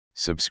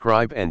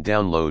Subscribe and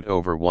download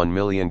over 1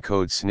 million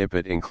code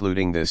snippet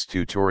including this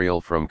tutorial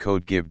from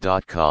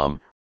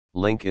codegive.com,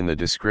 link in the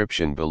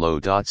description below.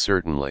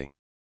 Certainly.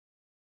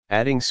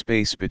 Adding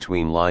space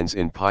between lines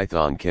in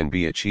Python can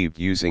be achieved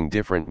using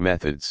different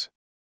methods.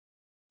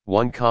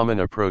 One common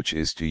approach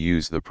is to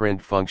use the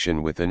print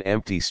function with an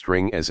empty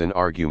string as an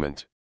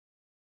argument.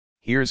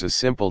 Here's a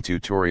simple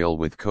tutorial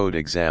with code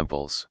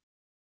examples.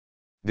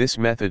 This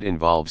method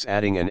involves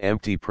adding an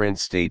empty print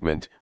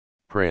statement,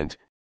 print,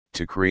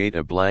 to create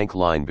a blank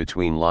line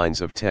between lines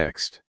of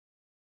text.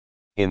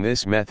 In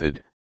this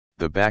method,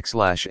 the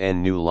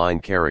 \n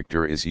newline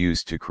character is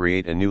used to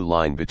create a new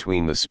line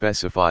between the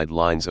specified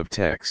lines of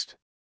text.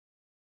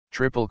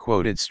 Triple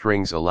quoted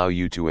strings allow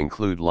you to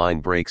include line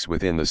breaks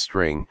within the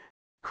string,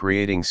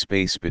 creating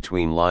space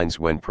between lines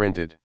when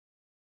printed.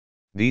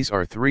 These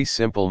are three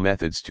simple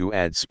methods to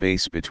add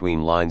space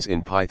between lines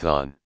in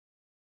Python.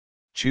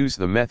 Choose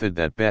the method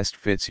that best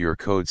fits your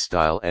code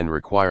style and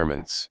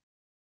requirements.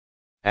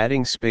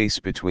 Adding space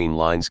between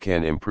lines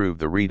can improve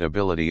the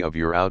readability of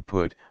your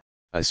output,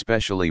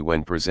 especially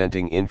when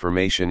presenting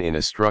information in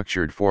a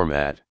structured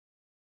format.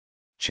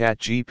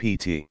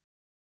 ChatGPT